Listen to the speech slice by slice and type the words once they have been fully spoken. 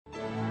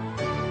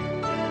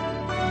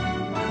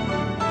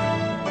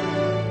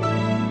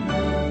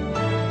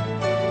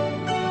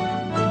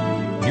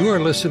You are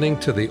listening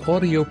to the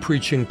audio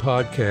preaching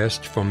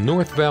podcast from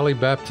North Valley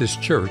Baptist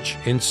Church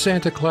in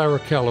Santa Clara,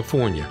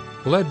 California,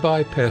 led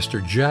by Pastor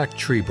Jack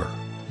Trieber.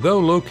 Though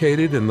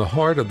located in the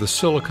heart of the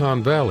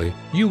Silicon Valley,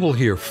 you will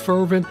hear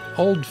fervent,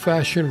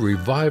 old-fashioned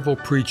revival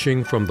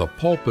preaching from the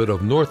pulpit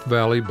of North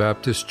Valley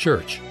Baptist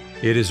Church.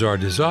 It is our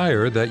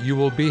desire that you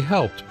will be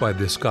helped by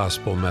this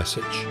gospel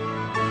message.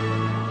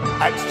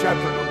 Acts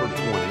chapter number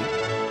 20.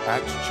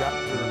 Acts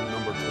chapter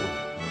number 20.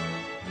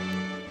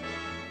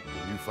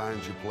 When you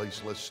find your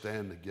place, let's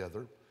stand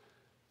together.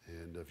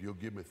 And if you'll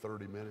give me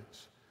 30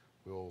 minutes,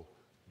 we'll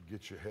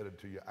get you headed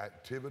to your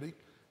activity.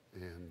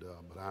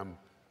 But I'm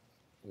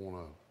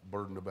want to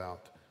burden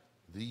about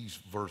these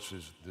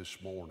verses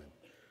this morning.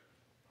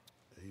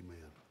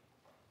 Amen.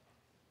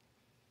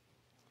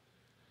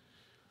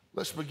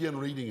 Let's begin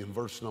reading in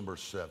verse number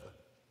 7.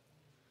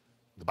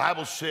 The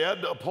Bible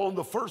said, upon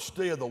the first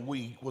day of the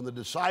week, when the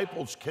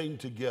disciples came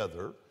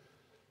together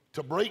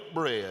to break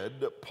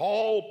bread,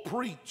 Paul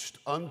preached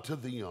unto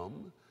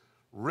them,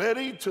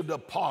 ready to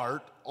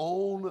depart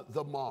on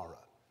the morrow,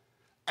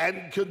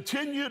 and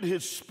continued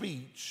his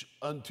speech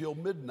until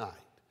midnight.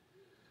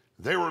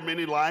 There were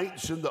many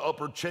lights in the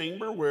upper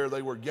chamber where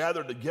they were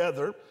gathered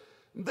together.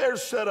 There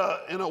sat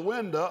in a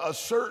window a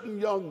certain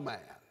young man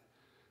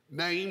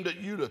named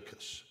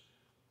Eutychus,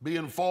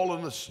 being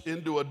fallen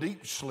into a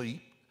deep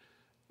sleep.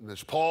 And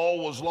as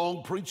Paul was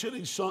long preaching,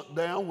 he sunk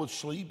down with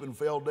sleep and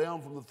fell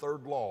down from the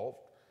third loft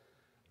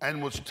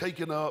and was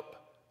taken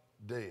up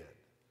dead.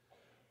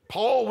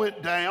 Paul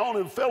went down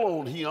and fell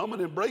on him,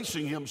 and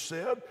embracing him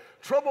said,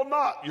 "Trouble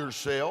not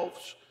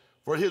yourselves,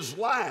 for his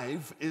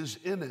life is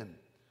in him."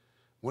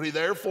 When he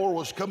therefore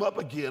was come up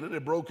again and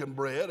had broken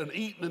bread and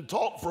eaten and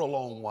talked for a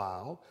long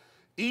while,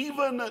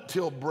 even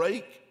till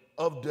break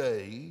of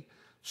day,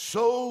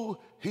 so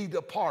he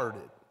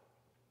departed.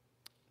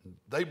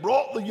 They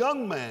brought the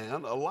young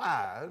man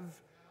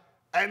alive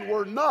and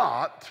were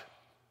not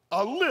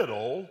a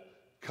little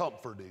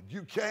comforted.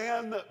 You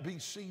can be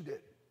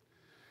seated.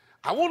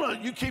 I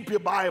want you keep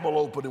your Bible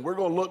open, and we're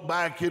going to look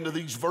back into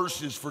these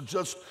verses for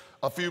just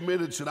a few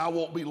minutes, and I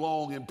won't be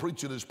long in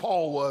preaching as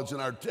Paul was in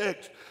our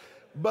text.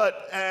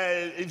 But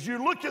as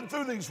you're looking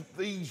through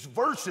these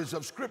verses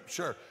of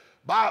Scripture,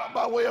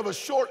 by way of a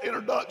short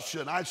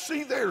introduction, I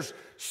see there's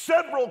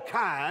several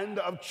kind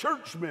of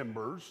church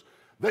members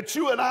that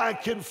you and I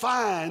can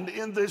find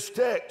in this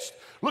text.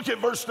 Look at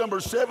verse number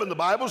 7. The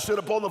Bible said,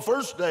 upon the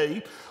first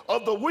day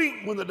of the week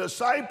when the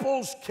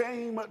disciples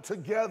came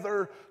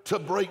together to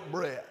break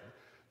bread.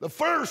 The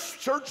first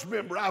church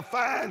member I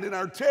find in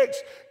our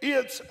text,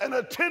 it's an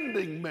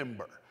attending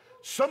member.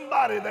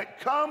 Somebody that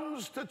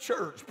comes to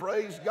church.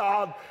 Praise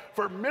God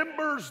for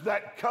members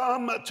that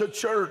come to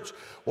church.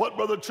 What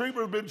Brother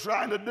Trieber has been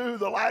trying to do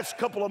the last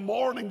couple of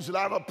mornings, and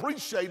I've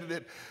appreciated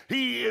it,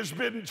 he has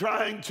been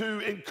trying to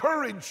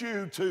encourage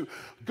you to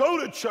go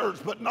to church,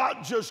 but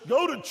not just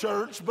go to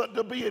church, but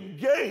to be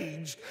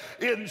engaged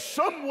in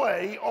some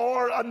way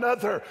or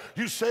another.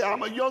 You say,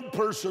 I'm a young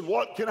person,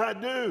 what can I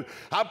do?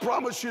 I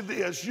promise you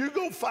this, you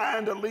go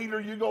find a leader,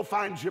 you go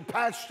find your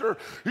pastor,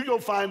 you go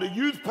find a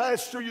youth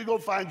pastor, you go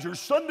find your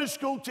Sunday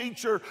school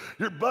teacher,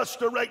 your bus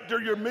director,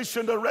 your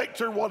mission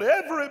director,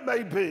 whatever it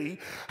may be,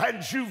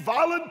 and you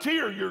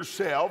volunteer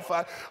yourself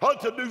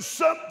to do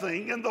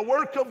something in the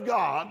work of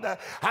God.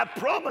 I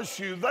promise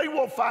you they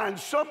will find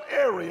some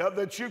area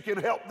that you can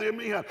help them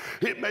in.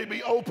 It may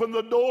be open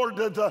the door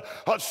to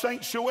the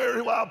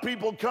sanctuary while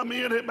people come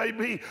in. It may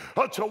be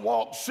to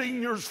walk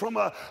seniors from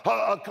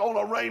on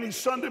a rainy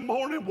Sunday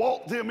morning,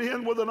 walk them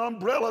in with an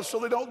umbrella so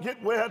they don't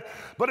get wet.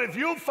 But if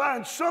you'll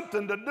find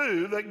something to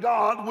do, that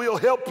God will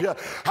help you.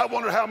 I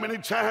wonder how many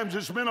times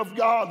as men of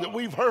God that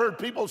we've heard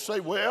people say,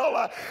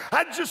 well,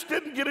 I just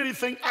didn't get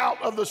anything out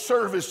of the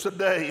service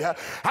today.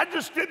 I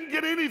just didn't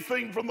get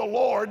anything from the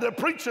Lord. The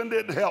preaching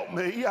didn't help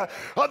me.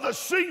 The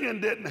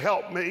singing didn't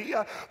help me.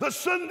 The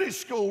Sunday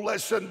school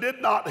lesson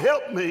did not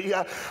help me.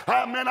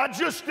 I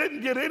just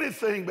didn't get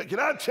anything. But can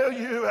I tell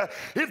you,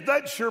 if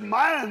that's your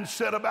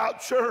mindset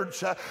about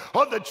church,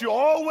 or that you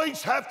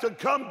always have to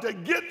come to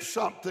get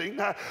something,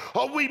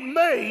 we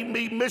may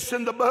be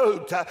missing the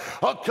boat.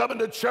 Coming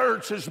to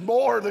church is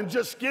more than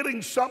just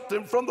getting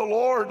something from the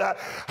Lord.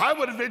 I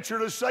would venture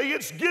to say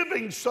it's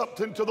giving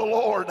something to the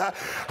Lord.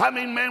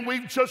 Man,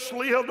 we've just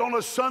lived on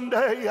a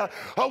Sunday.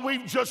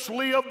 We've just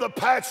lived the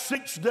past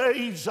 6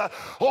 days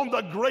on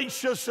the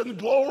gracious and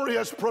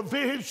glorious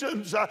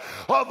provisions of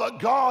a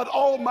God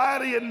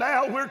Almighty, and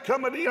now we're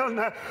coming in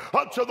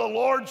to the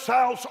Lord's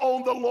house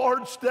on the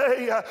Lord's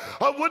day.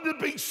 Wouldn't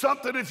it be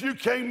something if you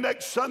came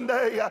next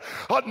Sunday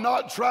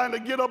not trying to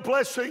get a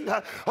blessing,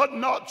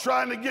 not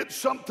trying to get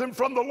something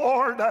from the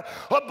Lord,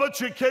 but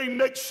you came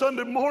next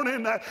Sunday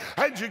morning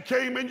and you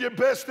came in your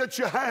best that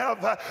you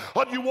have,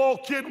 and you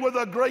walk in with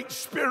a great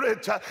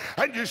spirit,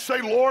 and you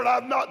say, Lord,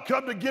 I've not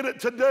come to get it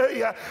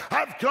today.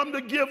 I've come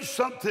to give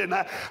something.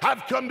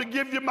 I've come to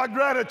give you my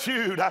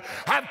gratitude.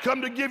 I've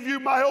come to give you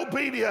my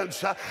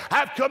obedience.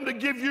 I've come to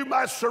give you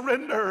my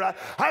surrender.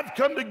 I've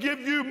come to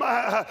give you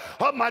my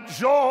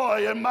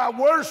joy and my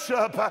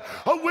worship.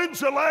 When's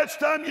the last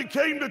time you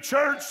came to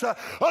church to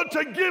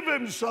give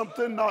him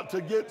something, not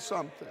to get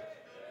something?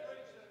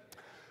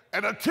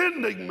 An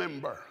attending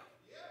member.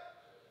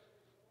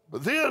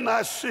 But then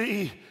I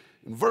see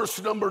in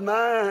verse number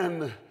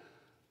 9,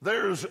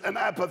 there's an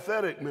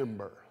apathetic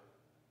member.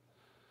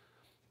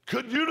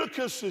 Could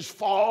Eutychus's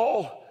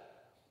fall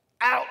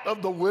out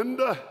of the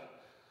window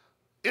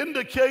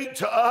indicate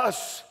to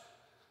us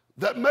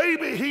that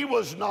maybe he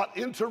was not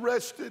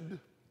interested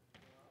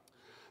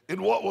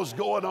in what was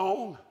going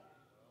on?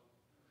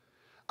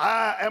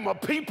 I am a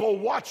people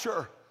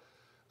watcher.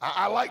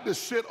 I like to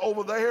sit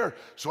over there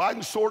so I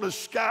can sort of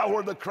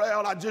scour the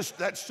crowd.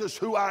 That's just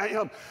who I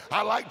am.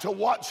 I like to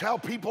watch how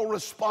people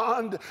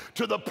respond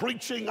to the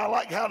preaching. I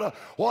like to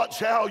watch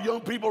how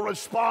young people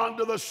respond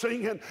to the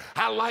singing.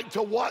 I like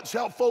to watch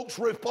how folks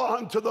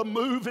respond to the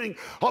moving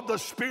of the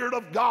Spirit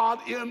of God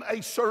in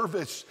a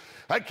service.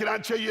 Can I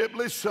tell you,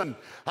 listen,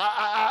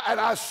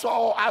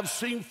 I've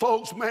seen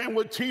folks, man,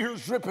 with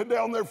tears dripping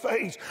down their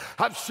face.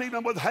 I've seen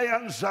them with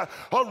hands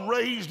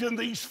raised in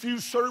these few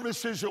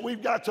services that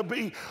we've got to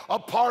be a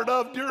part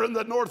of during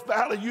the North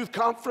Valley Youth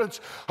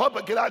Conference.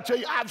 But can I tell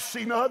you, I've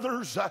seen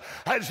others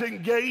as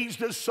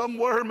engaged as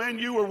somewhere, man,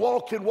 you were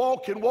walking,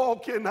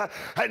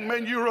 and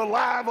man, you were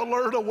alive,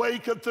 alert,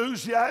 awake,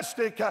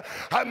 enthusiastic.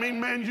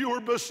 Man, you were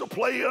just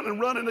playing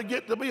and running to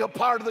get to be a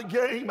part of the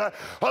game.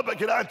 But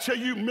can I tell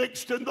you,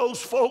 mixed in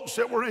those folks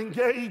that were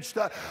engaged,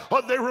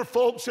 there were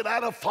folks that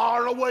had a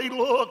faraway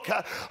look.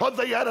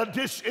 They had a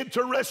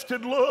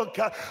disinterested look.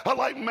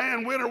 Like,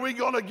 man, when are we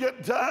going to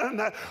get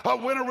done?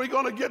 When are we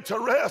going to get to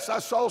rest? I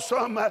saw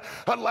some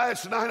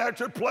last night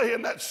after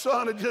playing that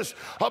sun. It just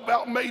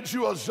about made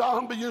you a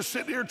zombie. You're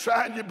sitting here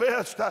trying your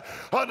best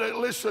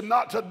listen,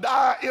 not to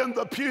die in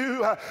the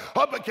pew.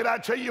 But can I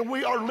tell you,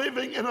 we are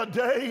living in a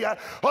day.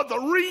 The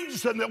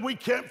reason that we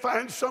can't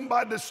find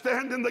somebody to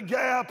stand in the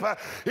gap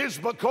is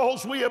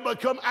because we have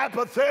become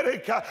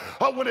apathetic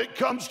when it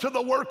comes to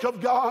the work of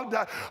God.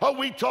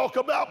 We talk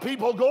about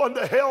people going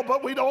to hell,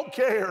 but we don't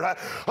care.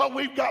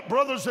 We've got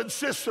brothers and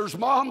sisters,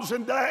 moms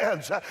and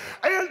dads,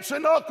 aunts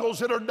and uncles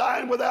that are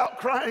dying without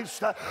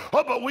Christ,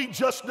 but we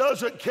just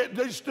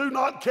do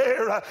not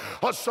care.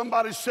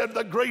 Somebody said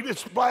the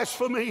greatest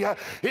blasphemy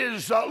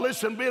is,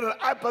 being an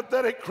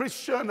apathetic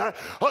Christian to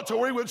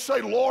where we would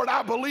say, Lord,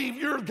 I believe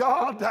you're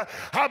God.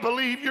 I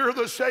believe you're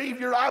the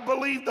Savior. I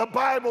believe the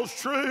Bible's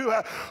true,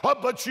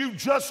 but you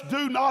just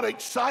do not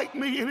excite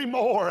me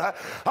anymore.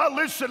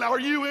 Listen, are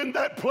you in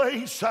that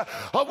place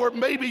where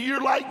maybe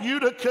you're like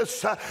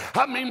Eutychus?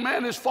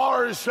 Man, as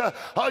far as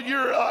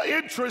your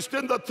interest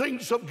in the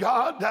things of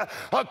God,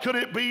 could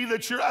it be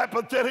that you're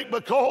apathetic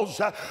because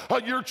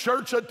your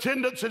church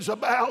attendance is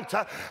about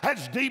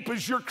as deep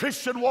as your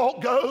Christian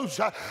walk goes?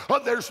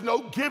 There's no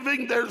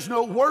giving, there's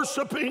no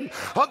worshiping,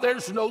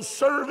 there's no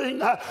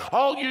serving.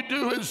 All you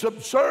do is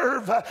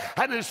observe,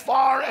 and as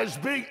far as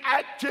being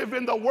active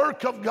in the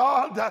work of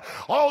God,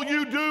 all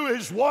you do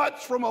is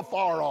watch from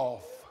afar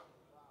off.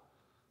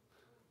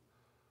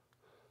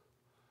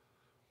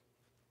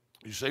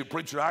 You say,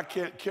 preacher, I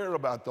can't care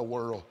about the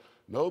world.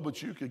 No,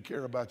 but you can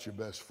care about your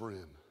best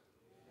friend.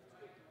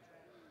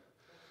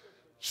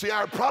 See,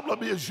 our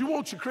problem is you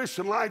want your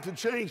Christian life to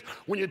change.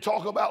 When you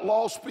talk about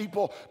lost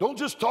people, don't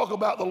just talk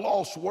about the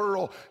lost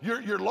world.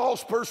 Your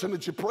lost person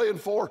that you're praying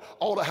for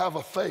ought to have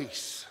a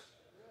face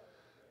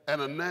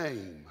and a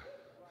name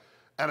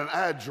and an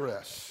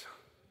address.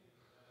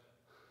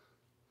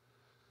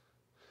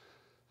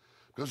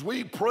 Because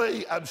we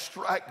pray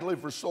abstractly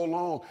for so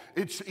long,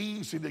 it's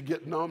easy to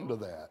get numb to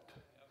that.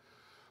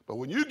 But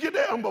when you get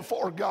down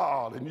before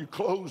God and you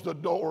close the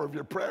door of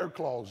your prayer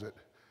closet,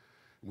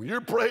 when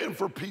you're praying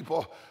for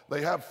people,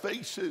 they have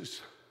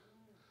faces,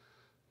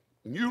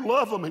 and you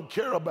love them and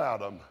care about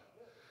them,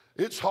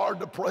 it's hard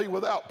to pray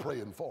without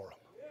praying for them.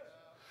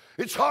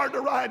 It's hard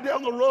to ride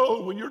down the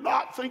road when you're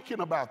not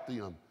thinking about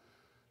them.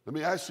 Let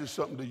me ask you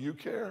something. Do you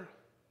care?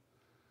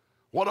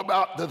 What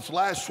about this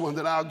last one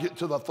that I'll get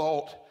to the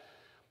thought?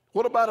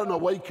 What about an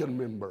awakened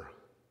member?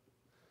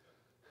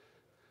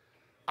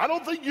 I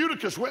don't think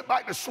Eutychus went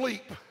back to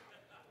sleep.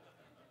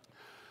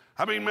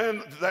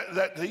 Man,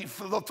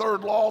 the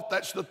third loft,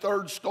 that's the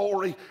third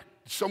story,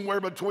 somewhere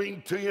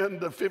between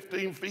 10 to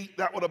 15 feet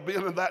that would have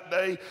been in that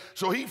day.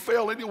 So he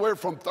fell anywhere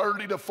from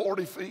 30 to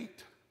 40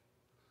 feet.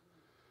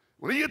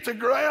 When he hit the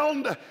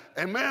ground,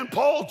 and man,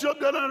 Paul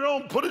jumped down there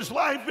and put his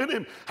life in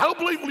him. I don't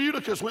believe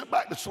Eutychus went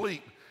back to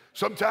sleep.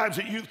 Sometimes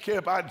at youth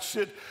camp, I'd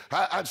sit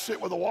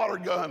with a water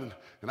gun,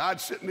 and I'd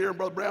sit near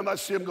Brother Brown. I'd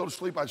see him go to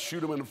sleep. I'd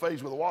shoot him in the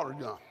face with a water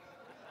gun.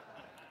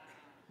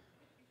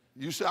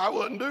 You say, I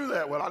wouldn't do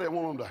that. Well, I didn't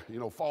want them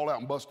to, fall out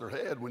and bust their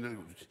head when they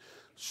were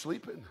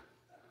sleeping.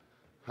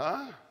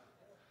 Huh?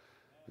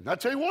 And I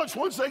tell you what,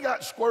 once they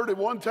got squirted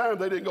one time,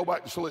 they didn't go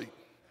back to sleep.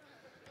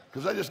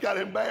 Because they just got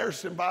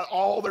embarrassed by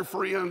all their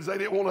friends. They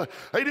didn't want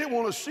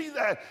to see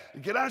that.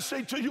 Can I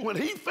say to you, when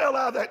he fell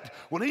out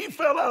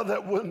of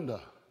that window,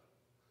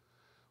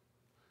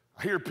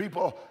 I hear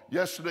people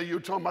yesterday, you were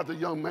talking about the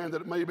young man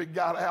that maybe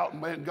got out,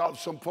 and man, God,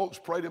 some folks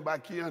prayed him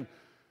back in.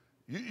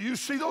 You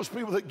see those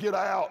people that get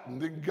out,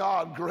 and then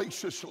God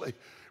graciously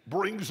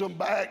brings them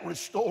back,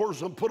 restores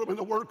them, put them in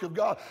the work of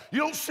God. You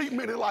don't see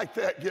many like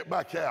that get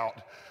back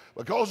out.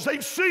 Because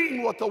they've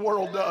seen what the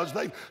world does.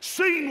 They've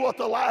seen what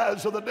the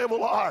lies of the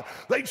devil are.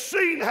 They've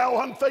seen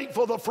how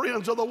unfaithful the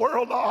friends of the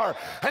world are.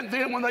 And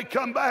then when they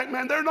come back,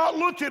 man, they're not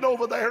looking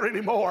over there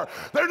anymore.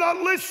 They're not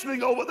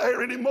listening over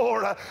there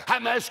anymore.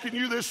 I'm asking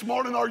you this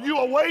morning, are you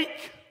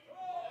awake?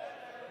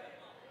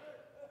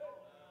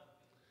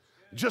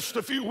 Just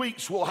a few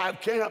weeks we'll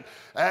have camp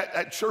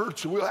at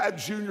church. We'll have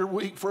junior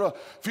week for a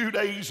few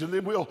days, and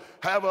then we'll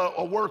have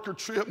a worker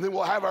trip, and then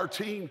we'll have our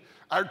teen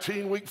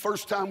week.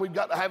 First time we've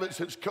got to have it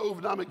since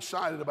COVID. I'm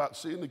excited about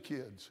seeing the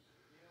kids.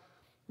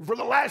 For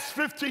the last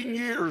 15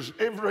 years,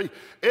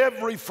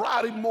 every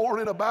Friday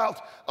morning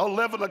about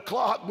 11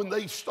 o'clock when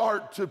they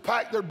start to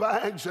pack their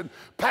bags and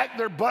pack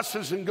their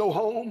buses and go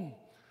home.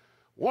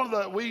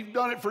 We've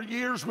done it for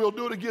years. We'll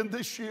do it again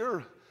this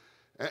year.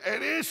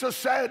 And it's a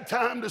sad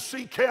time to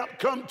see camp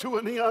come to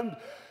an end.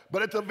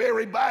 But at the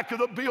very back of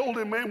the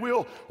building, man,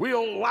 we'll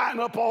line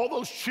up all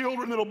those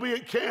children that'll be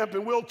at camp,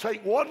 and we'll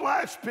take one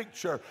last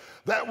picture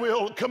that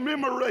will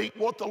commemorate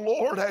what the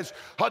Lord has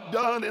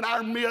done in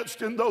our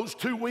midst in those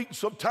 2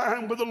 weeks of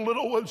time with the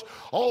little ones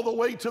all the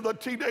way to the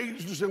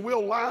teenagers, and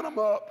we'll line them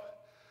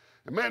up.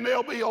 And man,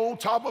 they'll be on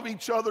top of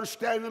each other,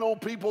 standing on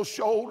people's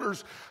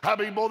shoulders. I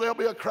mean, boy, there'll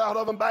be a crowd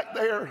of them back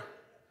there.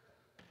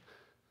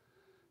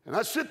 And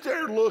I sit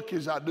there and look,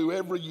 as I do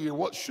every year,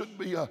 what should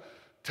be a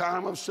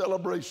time of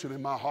celebration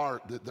in my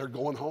heart that they're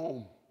going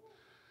home.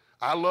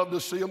 I love to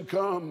see them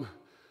come,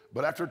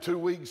 but after 2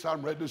 weeks,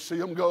 I'm ready to see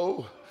them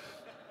go.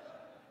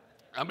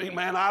 I mean,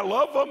 man, I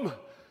love them,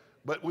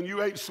 but when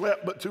you ain't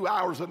slept but 2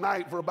 hours a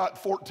night for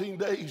about 14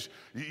 days,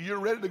 you're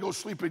ready to go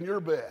sleep in your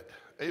bed.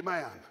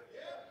 Amen.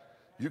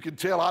 You can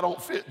tell I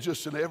don't fit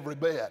just in every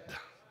bed.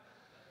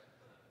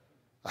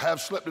 I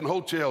have slept in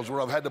hotels where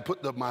I've had to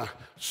put my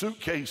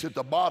suitcase at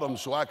the bottom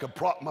so I could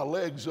prop my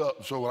legs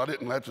up so I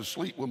didn't have to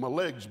sleep with my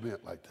legs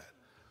bent like that.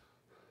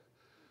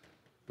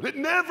 But it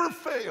never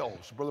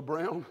fails, Brother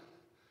Brown.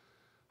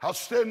 I'll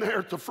stand there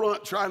at the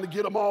front trying to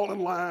get them all in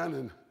line,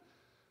 and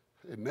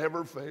it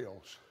never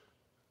fails.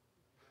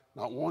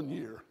 Not 1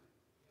 year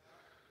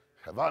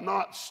have I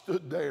not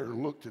stood there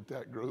and looked at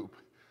that group,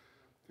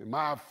 and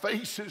my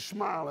face is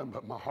smiling,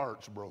 but my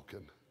heart's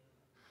broken.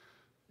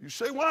 You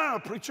say,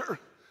 why, preacher?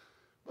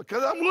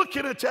 Because I'm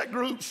looking at that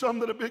group, some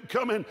that have been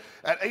coming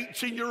at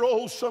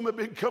 18-year-olds, some have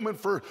been coming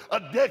for a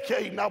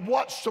decade, and I've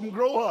watched them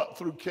grow up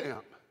through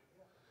camp.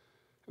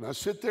 And I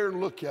sit there and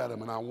look at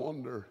them, and I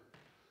wonder,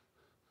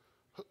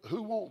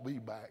 who won't be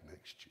back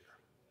next year?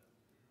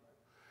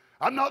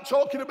 I'm not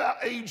talking about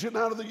aging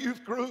out of the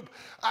youth group.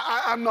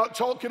 I'm not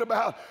talking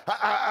about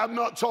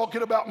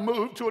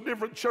move to a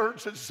different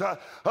church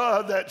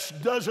that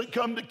doesn't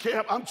come to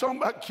camp. I'm talking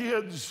about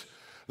kids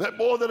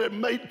that had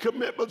made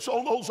commitments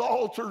on those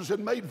altars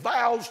and made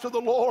vows to the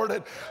Lord,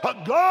 and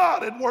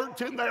God had worked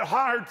in their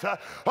heart.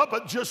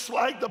 But just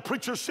like the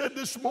preacher said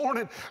this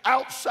morning,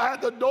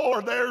 outside the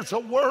door there's a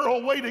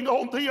world waiting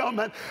on them,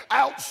 and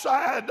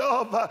outside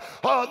of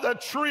the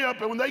trip,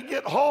 and when they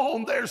get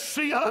home there's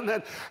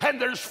sin,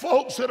 and there's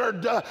folks that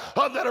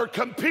are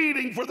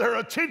competing for their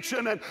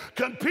attention and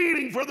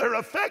competing for their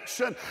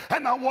affection.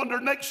 And I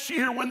wonder next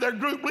year when their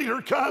group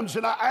leader comes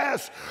and I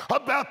ask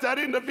about that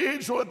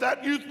individual, if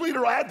that youth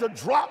leader had to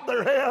drop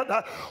their head,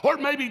 or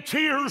maybe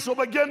tears will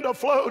begin to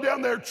flow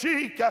down their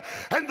cheek,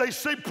 and they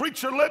say,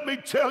 preacher, let me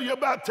tell you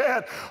about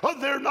that.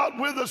 They're not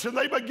with us, and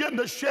they begin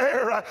to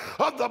share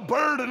of the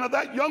burden of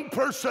that young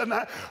person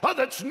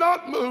that's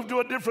not moved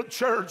to a different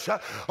church,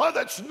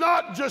 that's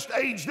not just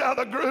aged out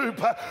of the group,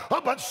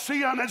 but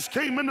sin has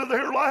came into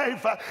their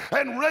life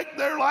and wrecked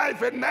their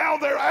life, and now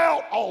they're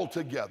out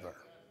altogether.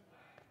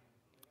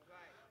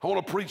 I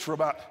want to preach for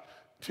about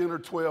 10 or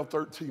 12,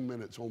 13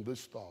 minutes on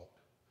this thought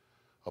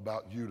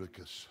about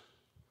Eutychus.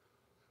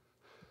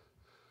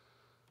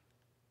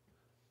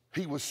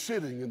 He was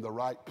sitting in the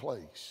right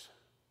place,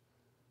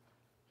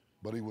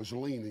 but he was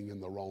leaning in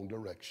the wrong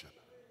direction.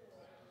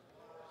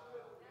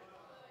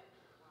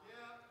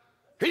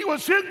 He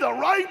was in the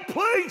right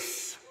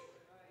place.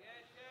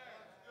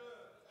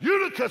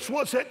 Eutychus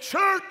was at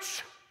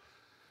church.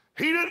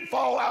 He didn't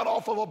fall out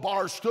off of a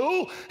bar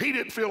stool. He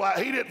didn't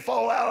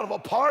fall out of a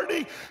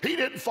party. He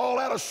didn't fall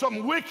out of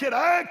some wicked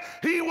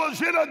act. He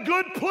was in a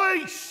good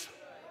place.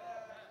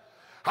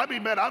 I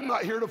mean, man, I'm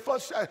not here to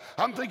fuss.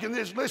 I'm thinking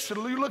this. Listen,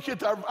 you look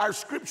at our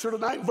scripture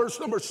tonight, verse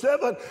number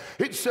 7.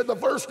 It said the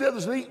first day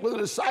of the week when the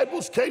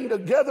disciples came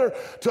together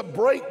to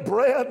break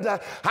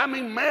bread. I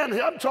mean, man,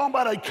 I'm talking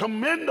about a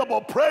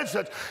commendable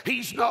presence.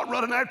 He's not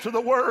running after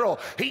the world.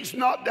 He's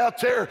not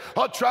out there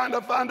trying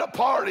to find a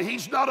party.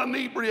 He's not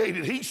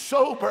inebriated. He's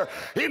sober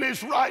in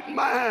his right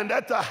mind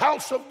at the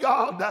house of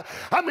God.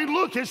 I mean,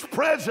 look, his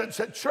presence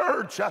at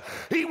church.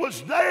 He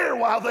was there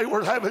while they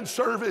were having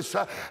service.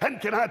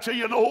 And can I tell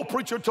you, an old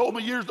preacher told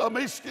me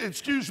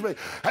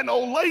an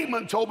old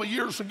layman told me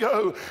years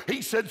ago,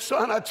 he said,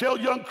 son, I tell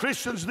young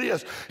Christians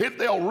this, if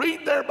they'll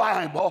read their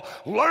Bible,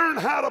 learn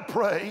how to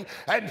pray,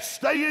 and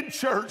stay in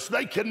church,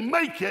 they can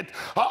make it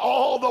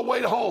all the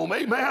way home.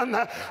 Amen.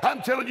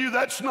 I'm telling you,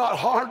 that's not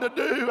hard to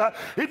do.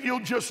 If you'll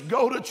just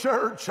go to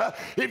church,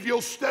 if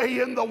you'll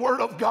stay in the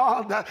Word of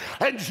God,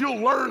 and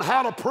you'll learn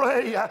how to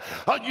pray,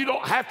 you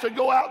don't have to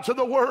go out to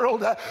the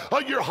world.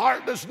 Your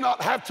heart does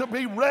not have to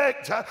be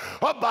wrecked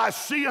by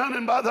sin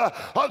and by the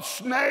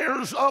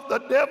snares of the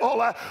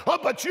devil,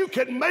 but you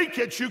can make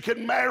it. You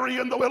can marry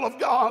in the will of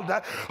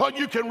God.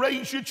 You can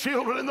raise your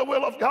children in the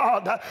will of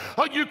God.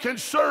 You can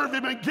serve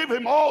Him and give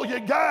Him all you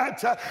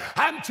got.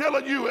 I'm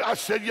telling you, I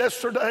said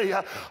yesterday,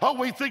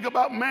 we think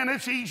about, man,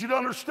 it's easy to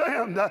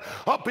understand.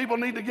 People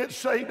need to get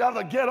saved out of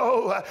the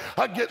ghetto,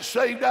 get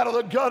saved out of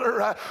the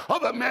gutter.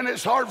 But man,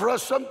 it's hard for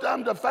us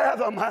sometimes to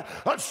fathom.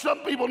 Some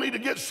people need to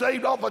get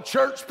saved off a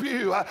church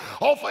pew,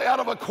 out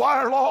of a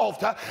choir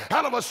loft,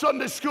 out of a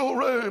Sunday school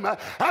room,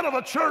 out of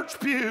a church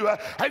pew.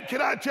 And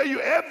can I tell you,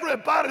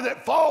 everybody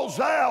that falls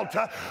out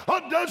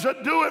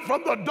doesn't do it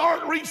from the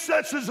dark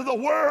recesses of the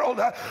world.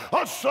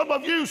 Some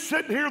of you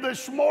sitting here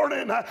this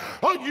morning,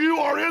 you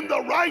are in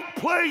the right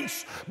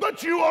place,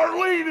 but you are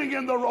leaning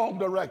in the wrong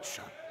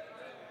direction.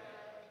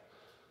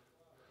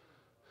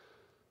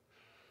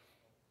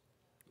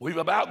 We've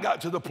about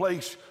got to the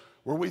place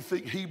where we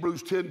think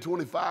Hebrews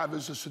 10:25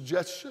 is a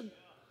suggestion.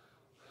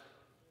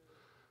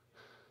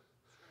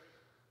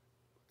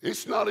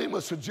 It's not even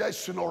a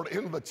suggestion or an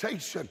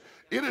invitation.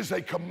 It is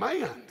a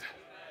command.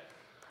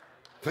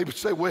 People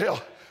say, well,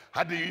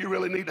 do you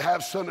really need to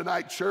have Sunday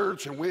night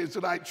church and Wednesday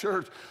night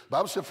church? The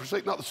Bible said,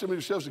 forsake not the assembly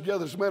of yourselves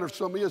together, as a matter of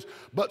some is,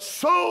 but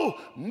so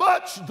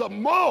much the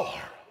more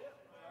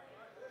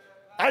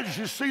as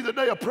you see the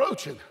day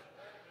approaching.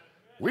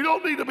 We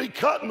don't need to be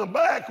cutting them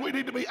back. We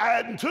need to be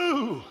adding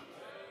to.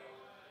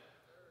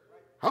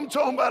 I'm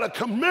talking about a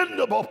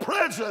commendable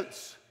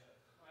presence.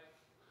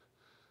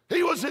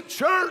 He was at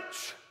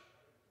church.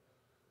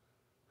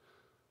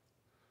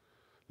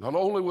 Not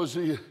only was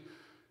he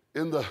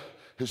in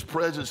his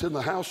presence in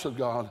the house of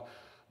God,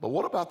 but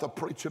what about the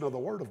preaching of the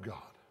Word of God?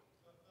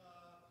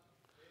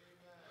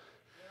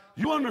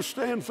 You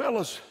understand,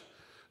 fellas,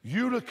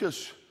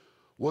 Eutychus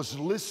was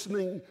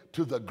listening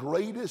to the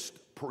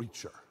greatest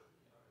preacher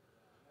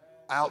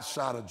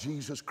outside of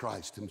Jesus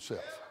Christ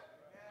himself.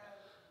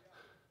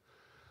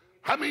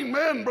 I mean,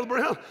 man, Brother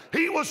Brown,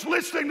 he was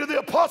listening to the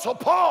Apostle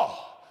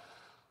Paul,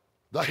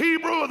 the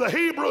Hebrew of the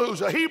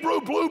Hebrews, a Hebrew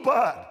blue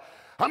blood.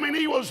 I mean,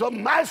 he was a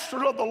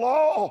master of the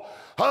law,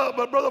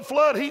 but Brother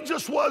Flood, he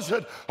just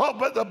wasn't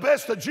but the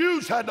best the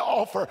Jews had to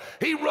offer.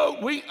 He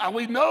wrote, we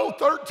know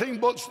 13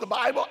 books of the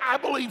Bible. I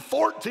believe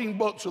 14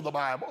 books of the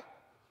Bible.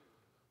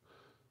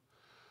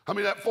 I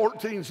mean, that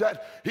 14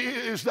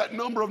 is that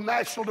number of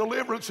national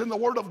deliverance in the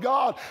Word of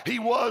God. He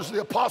was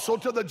the apostle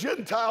to the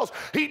Gentiles.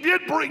 He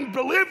did bring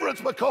deliverance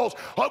because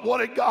of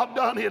what had God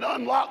done. He had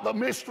unlocked the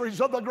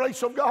mysteries of the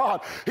grace of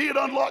God. He had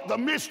unlocked the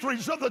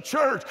mysteries of the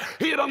church.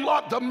 He had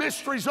unlocked the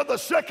mysteries of the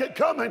second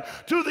coming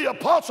to the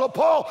Apostle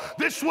Paul.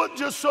 This wasn't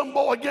just some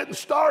boy getting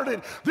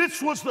started.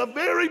 This was the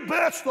very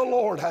best the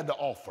Lord had to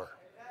offer.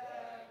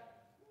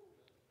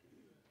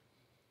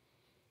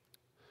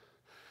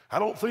 I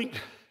don't think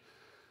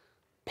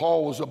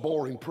Paul was a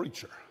boring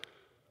preacher.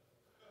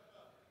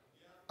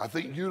 I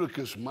think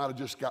Eutychus might have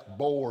just got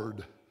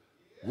bored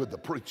with the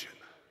preaching.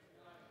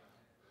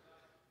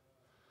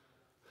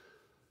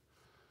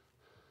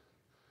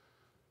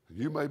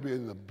 You may be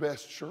in the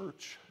best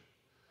church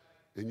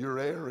in your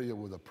area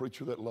with a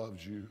preacher that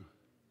loves you.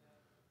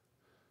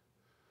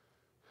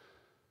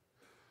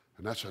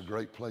 And that's a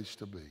great place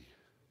to be.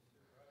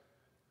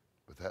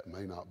 But that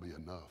may not be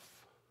enough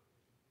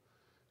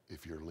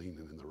if you're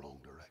leaning in the wrong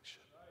direction.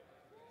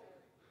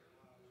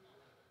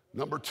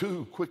 Number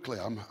two, quickly,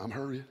 I'm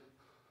hurrying.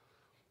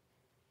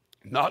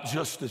 Not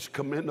just this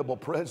commendable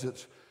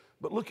presence,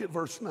 but look at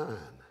verse 9.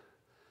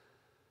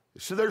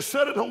 So there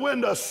sat in a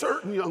window a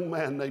certain young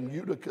man named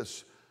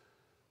Eutychus,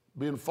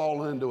 being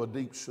fallen into a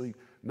deep sleep.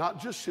 Not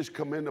just his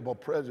commendable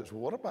presence, but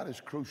what about his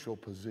crucial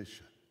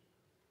position?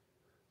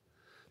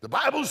 The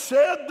Bible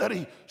said that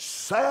he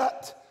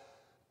sat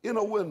in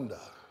a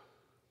window.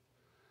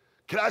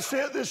 Can I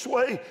say it this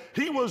way?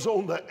 He was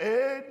on the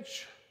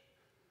edge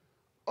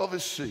of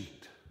his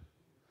seat.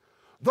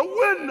 The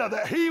window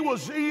that he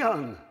was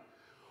in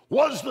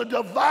was the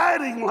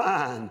dividing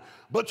line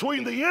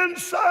between the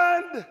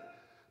inside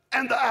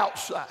and the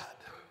outside.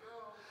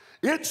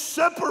 It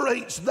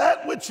separates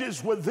that which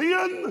is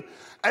within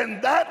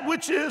and that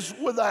which is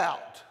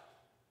without.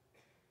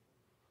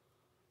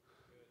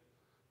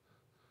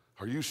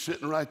 Are you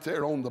sitting right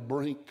there on the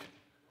brink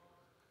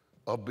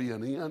of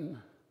being in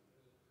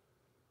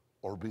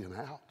or being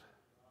out?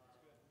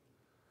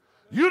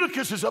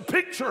 Eutychus is a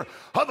picture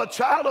of a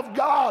child of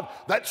God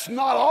that's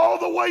not all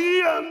the way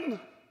in,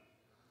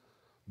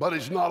 but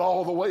is not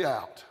all the way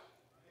out.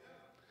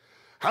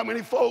 How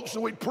many folks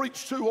do we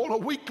preach to on a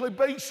weekly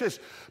basis?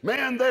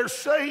 Man, they're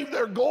saved,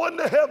 they're going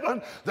to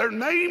heaven, their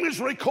name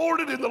is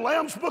recorded in the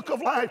Lamb's Book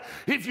of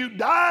Life. If you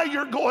die,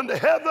 you're going to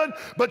heaven,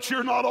 but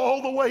you're not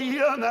all the way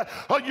in.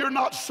 You're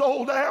not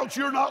sold out,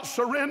 you're not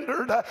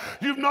surrendered.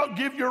 You've not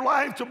given your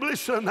life to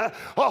listen,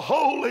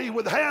 holy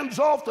with hands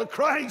off to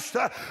Christ,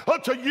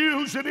 to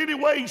use in any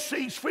way he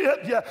sees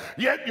fit.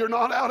 Yet you're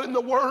not out in the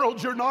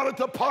world, you're not at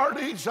the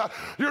parties,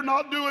 you're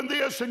not doing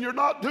this and you're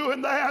not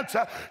doing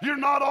that. You're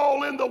not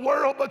all in the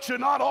world, but you're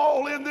not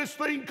all in this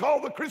thing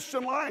called the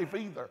Christian life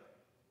either.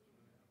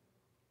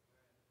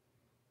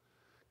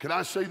 Can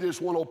I say this?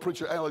 One old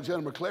preacher,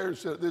 Alexander McLaren,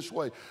 said it this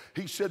way.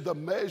 He said, the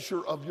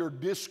measure of your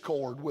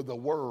discord with the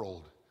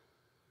world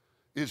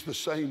is the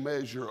same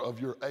measure of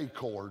your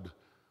accord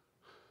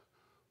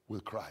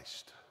with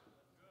Christ.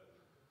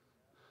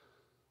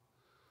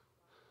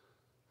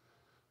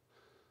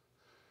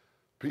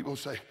 People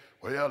say,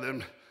 well,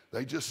 then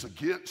they just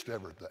against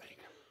everything.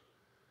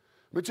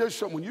 Let me tell you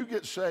something, when you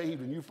get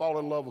saved and you fall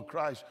in love with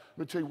Christ,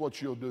 let me tell you what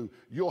you'll do.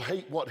 You'll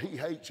hate what he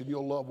hates and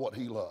you'll love what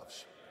he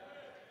loves.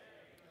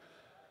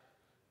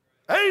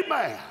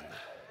 Amen.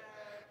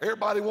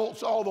 Everybody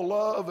wants all the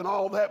love and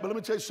all that, but let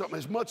me tell you something.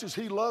 As much as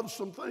he loves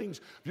some things,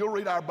 if you'll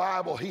read our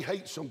Bible, he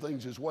hates some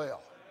things as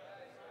well.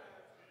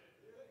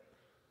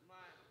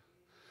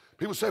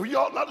 People say, well, you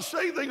ought not to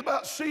say anything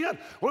about sin.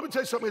 Well, let me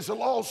tell you something. It's the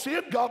law of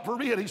sin, God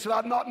forbid. He said,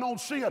 I've not known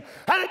sin.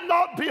 Had it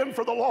not been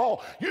for the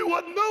law, you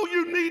wouldn't know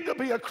you need to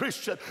be a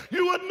Christian.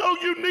 You wouldn't know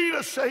you need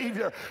a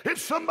Savior.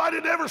 If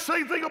somebody never say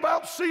anything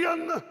about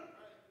sin,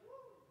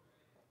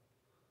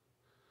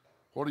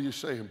 what are you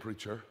saying,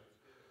 preacher?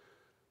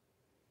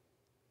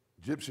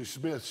 Gypsy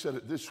Smith said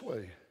it this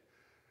way.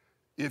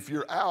 If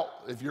you're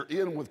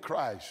in with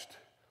Christ,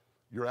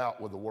 you're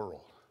out with the world.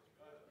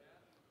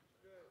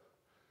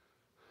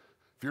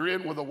 If you're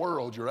in with the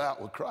world, you're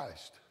out with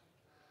Christ.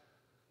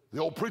 The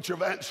old preacher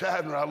Vance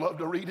Havner, I love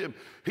to read him.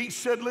 He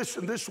said,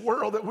 listen, this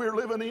world that we're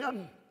living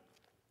in,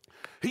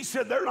 he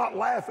said, they're not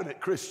laughing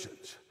at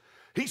Christians.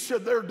 He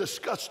said, they're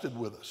disgusted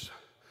with us.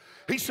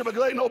 He said,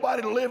 because ain't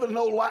nobody living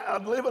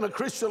a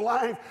Christian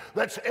life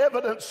that's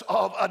evidence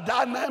of a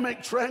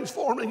dynamic,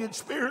 transforming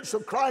experience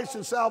of Christ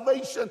and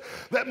salvation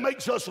that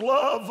makes us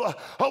love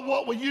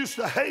what we used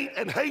to hate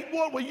and hate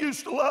what we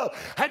used to love.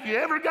 Have you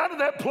ever got to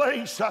that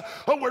place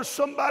where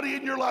somebody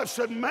in your life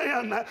said,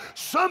 man,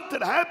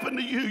 something happened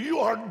to you. You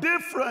are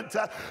different.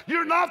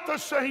 You're not the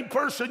same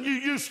person you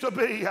used to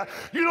be.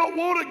 You don't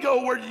want to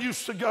go where you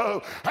used to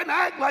go and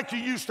act like you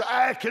used to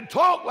act and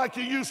talk like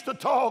you used to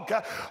talk.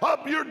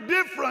 You're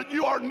different.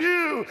 You are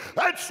new.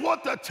 That's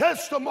what the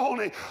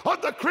testimony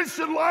of the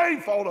Christian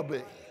life ought to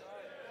be.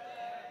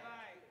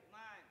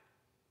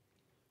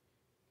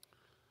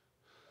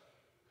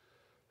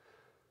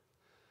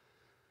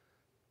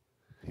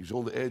 He's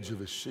on the edge of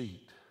his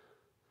seat.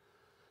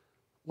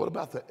 What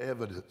about the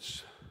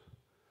evidence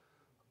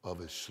of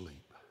his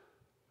sleep?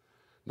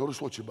 Notice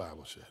what your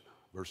Bible said,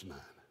 verse 9.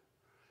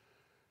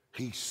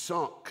 He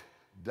sunk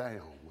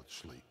down with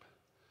sleep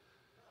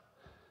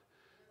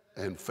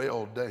and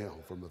fell down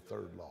from the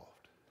third loft.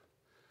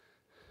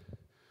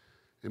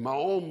 In my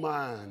own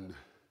mind,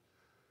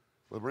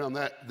 around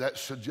that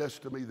suggests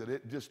to me that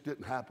it just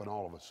didn't happen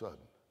all of a sudden,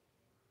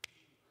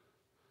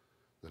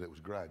 that it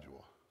was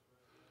gradual.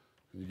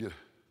 And you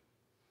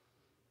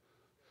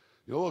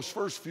know, those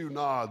first few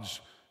nods,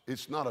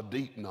 it's not a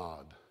deep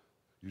nod.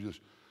 You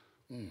just,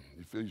 you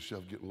feel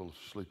yourself getting a little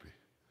sleepy.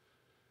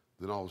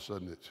 Then all of a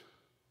sudden it's,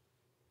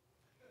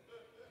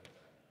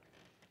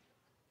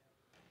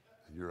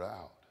 and you're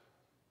out.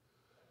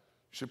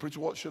 You say, preacher,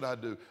 what should I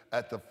do?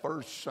 At the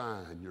first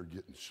sign, you're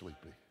getting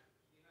sleepy.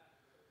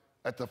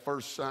 At the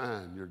first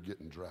sign, you're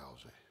getting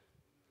drowsy.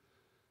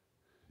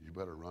 You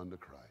better run to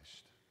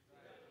Christ.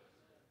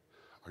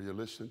 Are you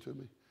listening to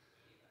me?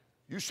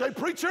 You say,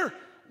 preacher,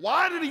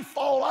 why did he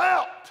fall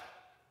out?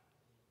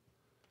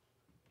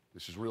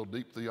 This is real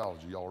deep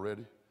theology. Y'all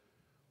ready?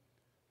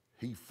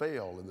 He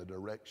fell in the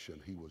direction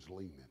he was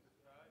leaning.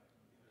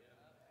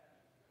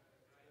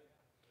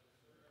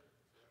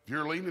 If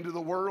you're leaning to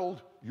the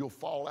world, you'll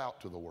fall out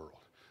to the world.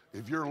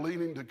 If you're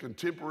leaning to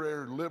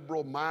contemporary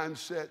liberal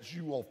mindsets,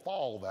 you will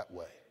fall that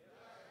way.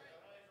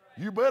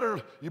 You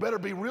better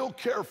be real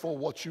careful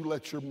what you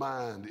let your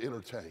mind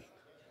entertain.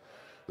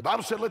 The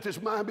Bible said, let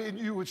this mind be in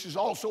you, which is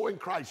also in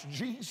Christ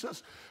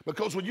Jesus.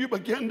 Because when you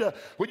begin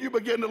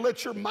to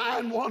let your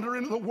mind wander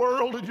into the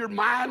world, and your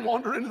mind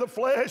wander into the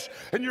flesh,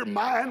 and your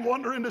mind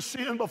wander into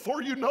sin,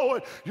 before you know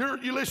it, you're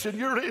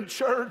in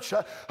church.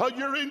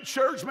 You're in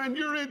church, man.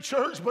 You're in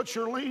church, but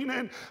you're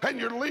leaning, and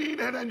you're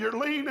leaning, and you're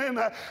leaning.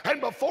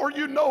 And before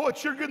you know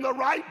it, you're in the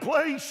right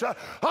place,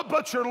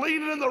 but you're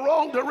leaning in the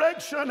wrong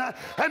direction.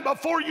 And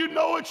before you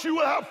know it, you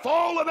have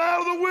fallen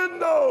out of the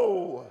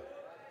window.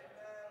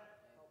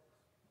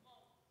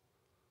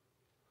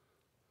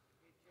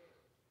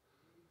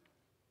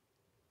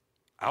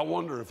 I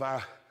wonder if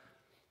I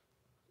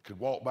could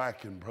walk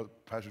back, and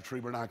Pastor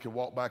Trieber and I could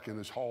walk back in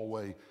this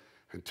hallway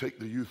and take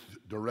the youth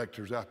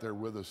directors out there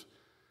with us.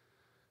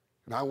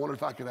 And I wonder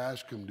if I could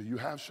ask them, do you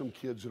have some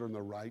kids that are in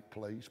the right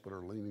place but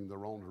are leaning the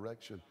wrong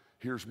direction?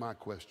 Here's my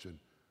question.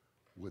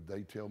 Would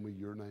they tell me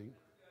your name?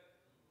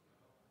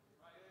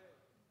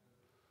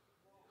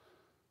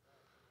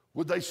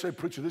 Would they say,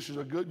 preacher, this is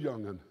a good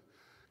young'un.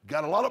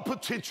 Got a lot of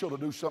potential to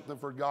do something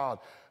for God.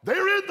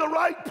 They're in the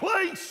right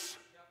place.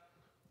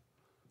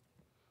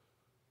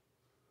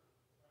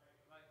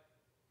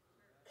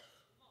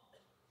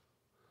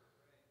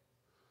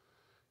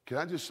 Can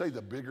I just say,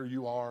 the bigger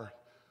you are,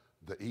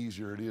 the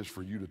easier it is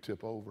for you to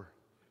tip over?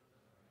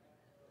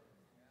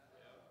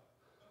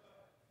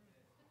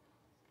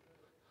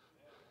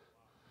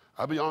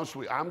 I'll be honest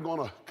with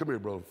you. Come here,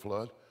 Brother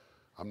Flood.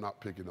 I'm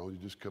not picking on you.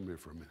 Just come here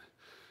for a minute.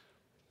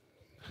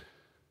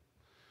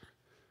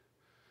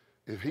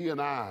 If he and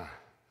I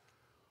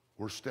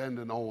were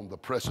standing on the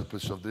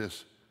precipice of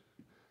this,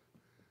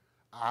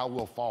 I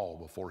will fall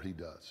before he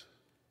does,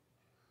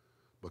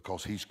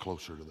 because he's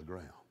closer to the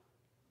ground.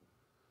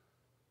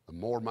 The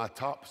more my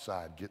top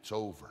side gets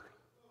over,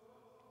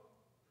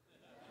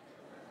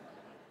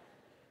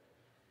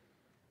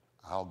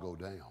 I'll go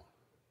down.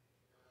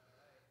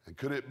 And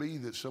could it be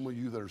that some of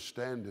you that are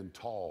standing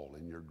tall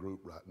in your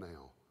group right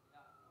now,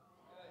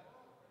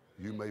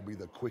 you may be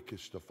the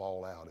quickest to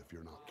fall out if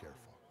you're not careful?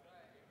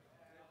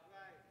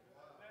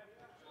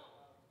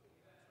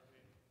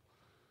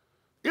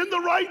 In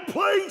the right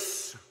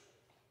place.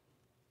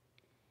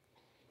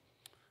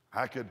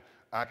 I could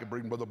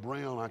bring Brother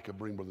Brown, I could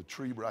bring Brother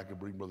Trieber, I could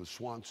bring Brother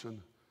Swanson,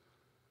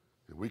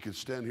 and we could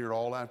stand here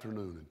all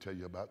afternoon and tell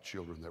you about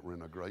children that were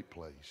in a great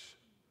place,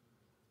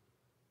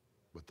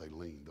 but they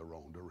leaned the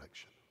wrong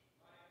direction.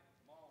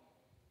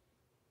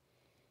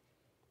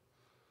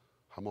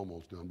 I'm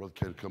almost done. Brother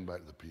Kate, come back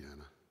to the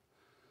piano.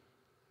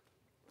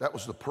 That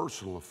was the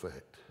personal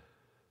effect.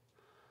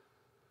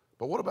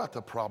 But what about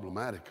the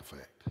problematic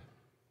effect?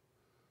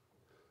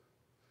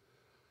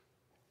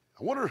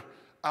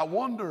 I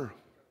wonder,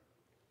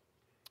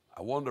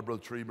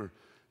 Brother Trieber,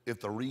 if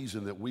the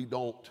reason that we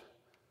don't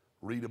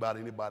read about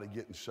anybody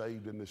getting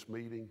saved in this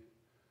meeting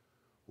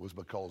was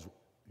because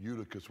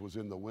Eutychus was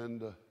in the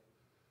window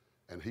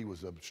and he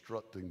was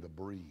obstructing the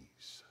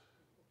breeze.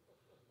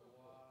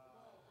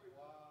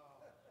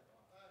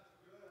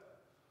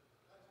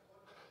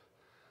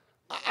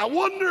 I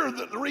wonder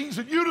that the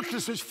reason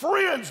Eutychus'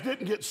 friends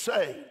didn't get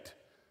saved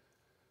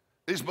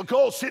is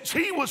because since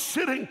he was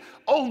sitting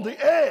on the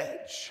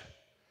edge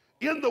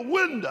in the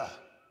window,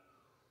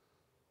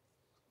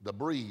 the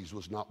breeze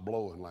was not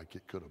blowing like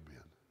it could have been.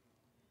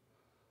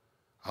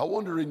 I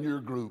wonder, in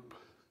your group,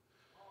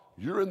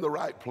 you're in the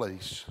right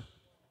place,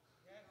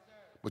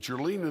 but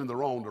you're leaning in the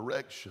wrong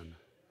direction.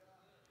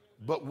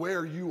 But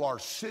where you are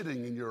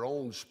sitting in your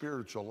own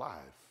spiritual life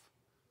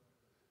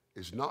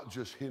is not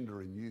just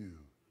hindering you,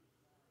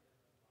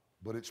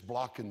 but it's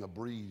blocking the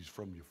breeze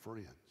from your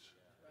friends.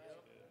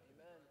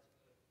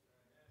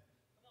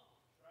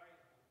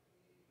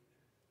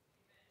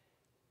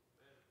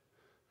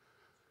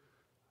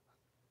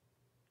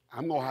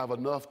 I'm going to have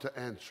enough to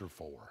answer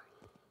for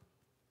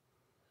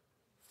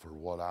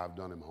what I've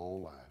done in my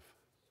own life.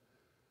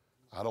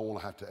 I don't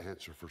want to have to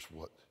answer for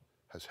what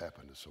has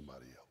happened to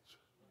somebody else.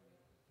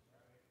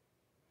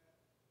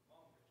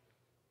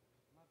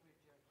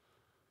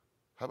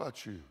 How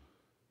about you?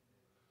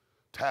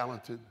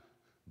 Talented,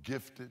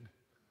 gifted,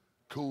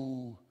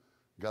 cool,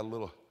 got a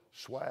little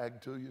swag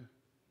to you?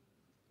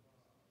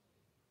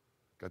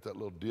 Got that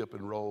little dip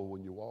and roll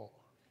when you walk?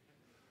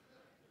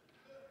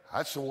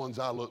 That's the ones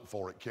I look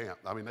for at camp.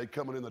 I mean, they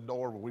coming in the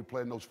door when we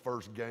playing those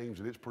first games,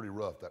 and it's pretty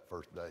rough that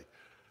first day.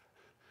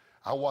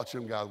 I watch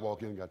them guys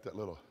walk in and got that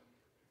little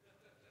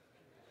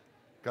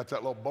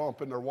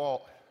bump in their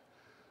walk.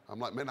 I'm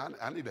like, man,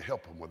 I need to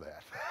help them with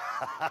that.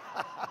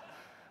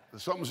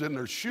 Something's in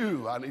their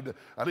shoe. I need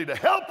to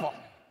help them.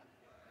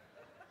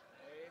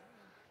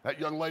 That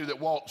young lady that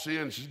walks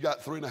in, she's got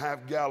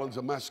 3.5 gallons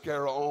of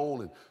mascara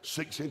on and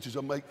 6 inches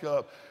of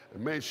makeup.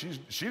 And man, she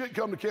didn't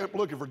come to camp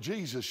looking for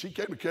Jesus. She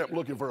came to camp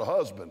looking for a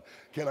husband.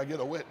 Can I get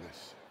a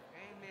witness?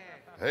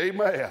 Amen.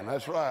 Amen.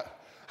 That's right.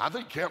 I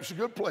think camp's a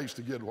good place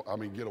to get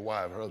a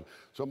wife.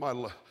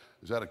 Somebody,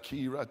 is that a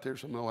key right there?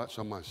 No, that's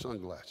some of my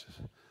sunglasses.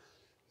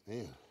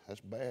 Man, that's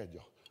bad,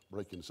 y'all,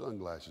 breaking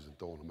sunglasses and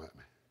throwing them at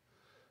me.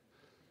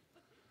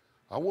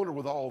 I wonder,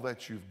 with all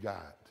that you've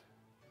got,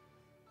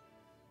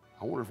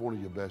 I wonder if one of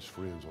your best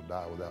friends will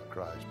die without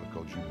Christ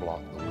because you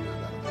blocked the wind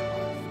out of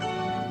their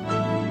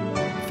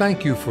life.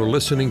 Thank you for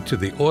listening to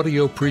the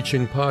audio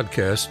preaching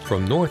podcast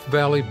from North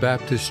Valley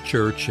Baptist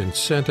Church in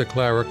Santa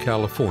Clara,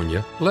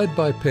 California, led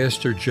by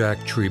Pastor Jack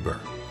Trieber.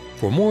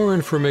 For more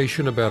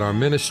information about our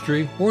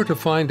ministry or to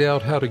find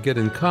out how to get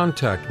in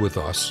contact with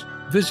us,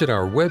 visit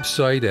our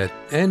website at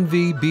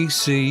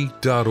nvbc.org.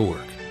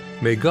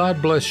 May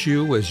God bless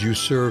you as you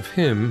serve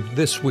Him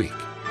this week.